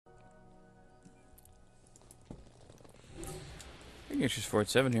It's just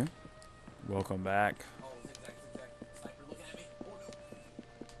 47 here. Welcome back.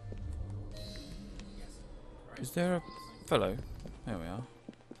 Is there a fellow? There we are.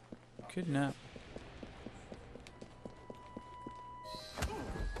 Kidnap.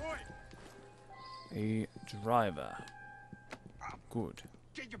 A driver. Good.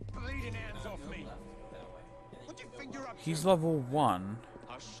 Get your bleeding hands off me! What do you think you're up to? He's level 1.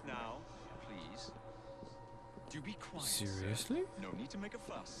 Hush now, please. Do be quiet. Seriously? Sir. No need to make a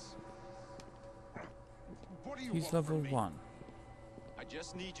fuss. What do you He's want level from me? 1. I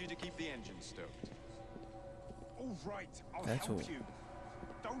just need you to keep the engine stoked. All right, I'll That's help all. you.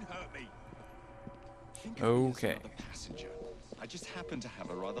 Don't hurt me. Think of me as Okay. another passenger. I just happen to have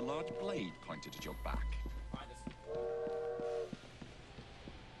a rather large blade pointed at your back.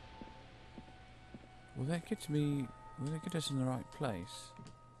 Will that get me? Will that get us in the right place?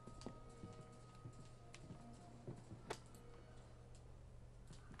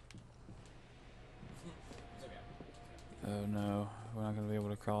 Oh no, we're not going to be able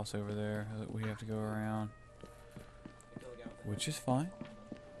to cross over there. We have to go around. Which is fine.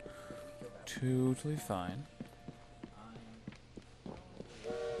 Totally fine.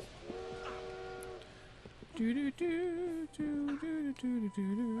 Do do do do do do do do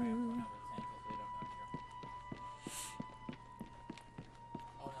do.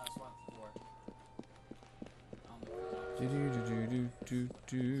 Do do do do do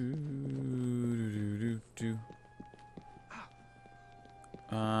do do.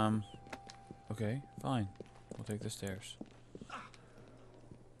 Okay, fine. We'll take the stairs.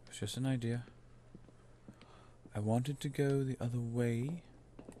 It's just an idea. I wanted to go the other way,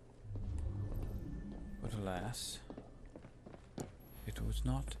 but alas, it was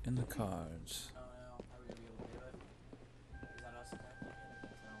not in the cards.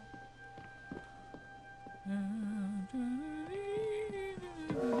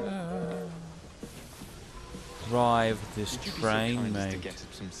 Drive this Would you be so train, kind as to mate. get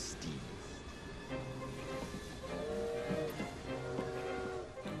some steam?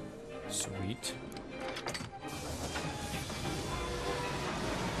 Sweet.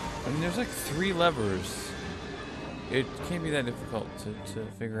 I mean, there's like 3 levers. It can't be that difficult to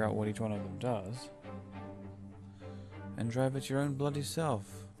figure out what each one of them does. And drive it your own bloody self.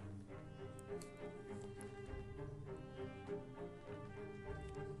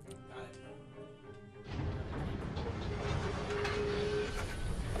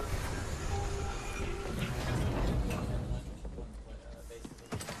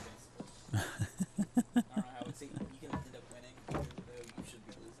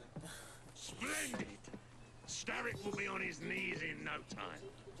 Splendid! Starrick will be on his knees in no time.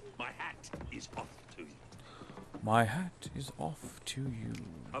 My hat is off to you. My hat is off to you.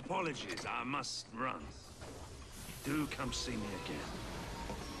 Apologies, I must run. Do come see me again.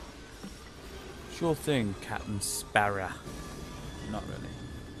 Sure thing, Captain Sparrow. Not really.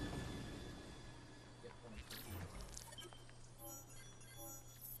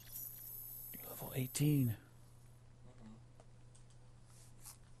 Level 18.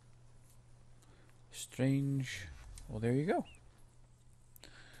 Strange. Well, there you go.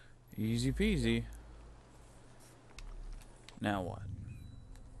 Easy peasy. Now what?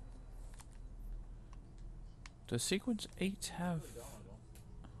 Does sequence 8 have...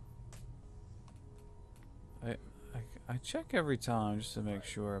 I check every time just to make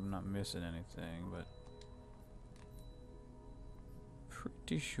sure I'm not missing anything, but...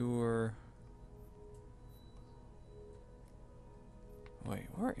 Pretty sure... Wait,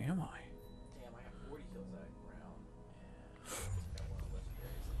 where am I? Damn, I got 40 kills that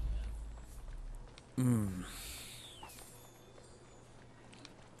round.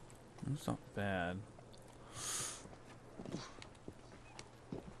 That's not bad.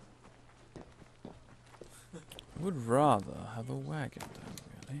 I would rather have a wagon, though,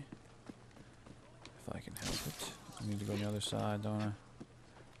 really. If I can help it. I need to go on the other side, don't I?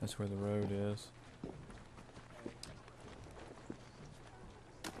 That's where the road is.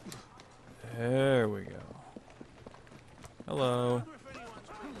 There we go. Hello.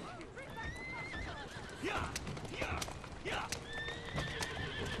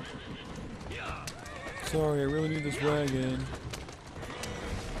 Sorry, I really need this wagon.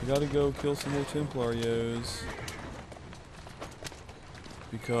 I gotta go kill some more Templarios.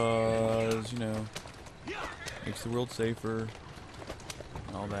 Because, you know, makes the world safer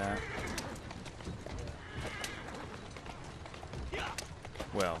and all that.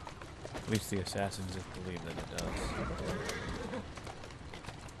 Well, at least the assassins believe that it does.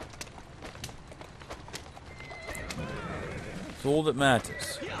 It's all that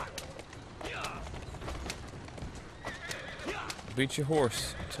matters. Beat your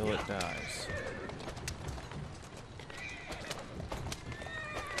horse till it dies.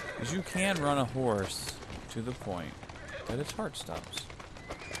 Because you can run a horse to the point that its heart stops.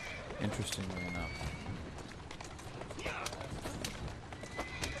 Interestingly enough.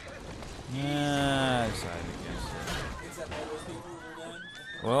 Nah, I decided against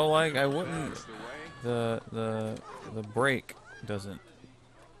it. Well, like, I wouldn't... The brake doesn't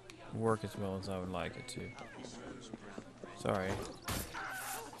work as well as I would like it to. Sorry.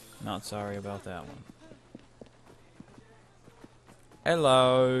 Not sorry about that one.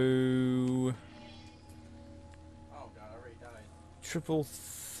 Hello. Oh god, I already died. Triple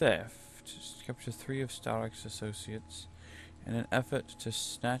theft. Capture 3 of Starrick's associates in an effort to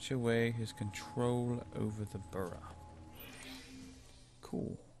snatch away his control over the borough.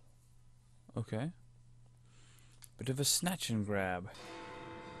 Cool. Okay. Bit of a snatch and grab,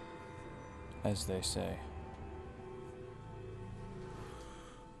 as they say.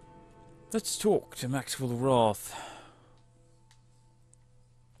 Let's talk to Maxwell Roth.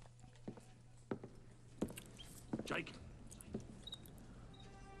 Jacob.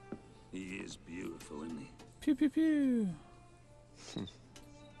 He is beautiful, isn't he? Pew pew pew.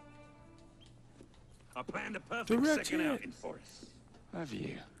 I planned a perfect Direct second hit. outing for us. Have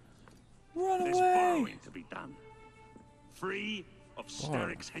you? Run There's away. borrowing to be done. 3 of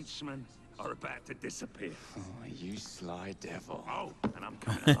Starrick's henchmen are about to disappear. Oh, you sly devil. Oh, and I'm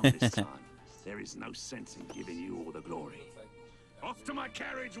coming along this time. There is no sense in giving you all the glory. Off to my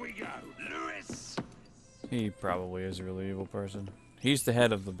carriage we go. Lewis! He probably is a really evil person. He's the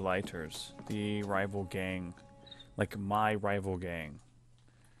head of the Blighters, the rival gang. Like my rival gang.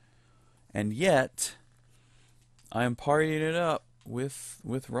 And yet, I am partying it up with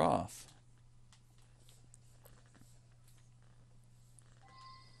Roth.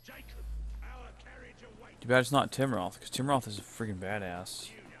 Jacob, our carriage awaits. Too bad it's not Tim Roth, because Tim Roth is a freaking badass.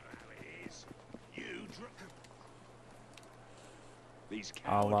 You know how it is. You These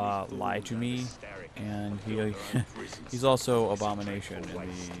A la cowardly Lie fools to under Me, Starrick and have built their own prisons. he's also It's a Abomination in dreadful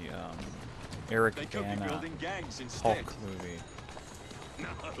waste. the Eric They could be Bana building gangs instead. Hulk movie, No,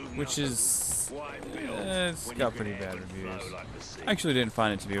 which no. is Why build it's when got you pretty can bad ebb and reviews. flow like the sea? I actually didn't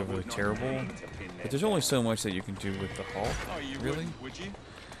find it to be I overly would not terrible, aim to pin their but there's only so much that you can do with the Hulk, Oh, you really, wouldn't, would you?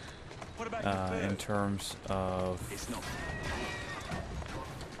 What about your in bird? terms of It's not.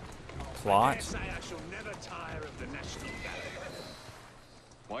 plot. I say I shall never tire of the National Gallery.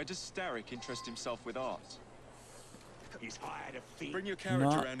 Why does Starrick interest himself with art? He's hired a thief. Bring your carriage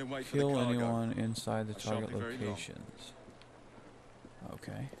Not around and wait for the kill cargo. anyone inside the I shan't target be very long. locations.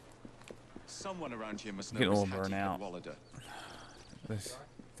 Okay. Someone around here must know Getting a Miss little burnt Hattie out. Cadwallader. This,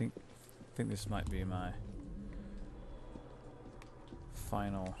 think this might be my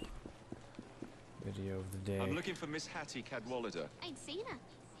final video of the day. I'm looking for Miss Hattie Cadwallader. Ain't seen her.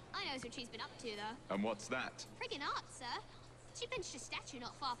 I knows what she's been up to, though. And what's that? Friggin' art, sir. She pinched a statue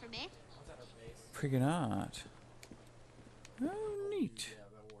not far from here. Friggin' art. Oh, neat.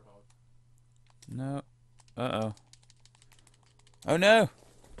 No. Uh-oh. Oh, no!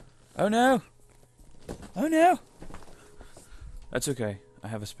 Oh, no! Oh, no! That's okay. I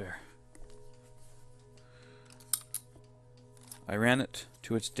have a spare. I ran it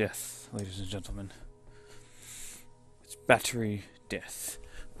to its death, ladies and gentlemen. Its battery death.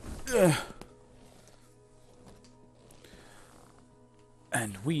 Ugh.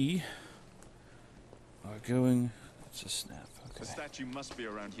 And we are going... It's a snap. The Okay. statue must be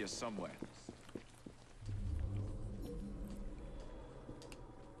around here somewhere.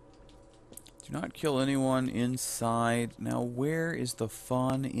 Do not kill anyone inside. Now, where is the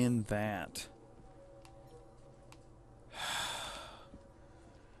fun in that?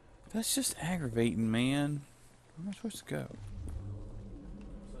 That's just aggravating, man. Where am I supposed to go?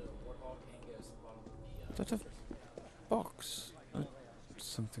 Is that a box?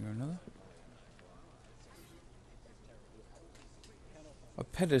 Something or another? A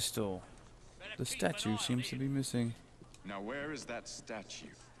pedestal. The statue seems to be missing. Now where is that statue?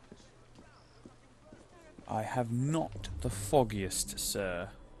 I have not the foggiest, sir.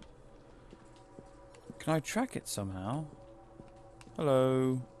 Can I track it somehow?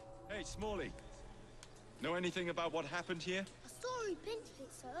 Hello. Hey, Smalley. Know anything about what happened here? I saw who pinched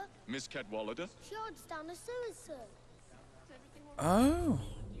it, sir. Miss Cadwallader? She hides down the sewers, sir. Oh.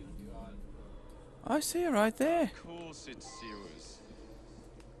 I see her right there. Of course it's sewers.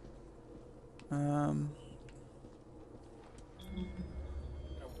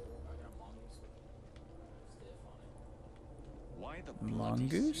 Why the bloody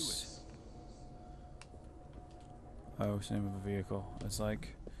Mongoose? sewers? Oh, it's the name of a vehicle. It's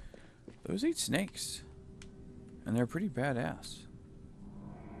like, those eat snakes. And they're pretty badass.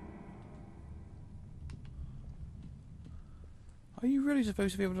 Are you really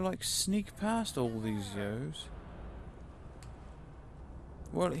supposed to be able to, like, sneak past all these yos?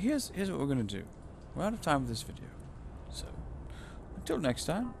 Well, here's what we're gonna do. We're out of time for this video. So, until next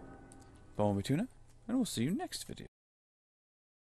time, Bombi Tuna, and we'll see you next video.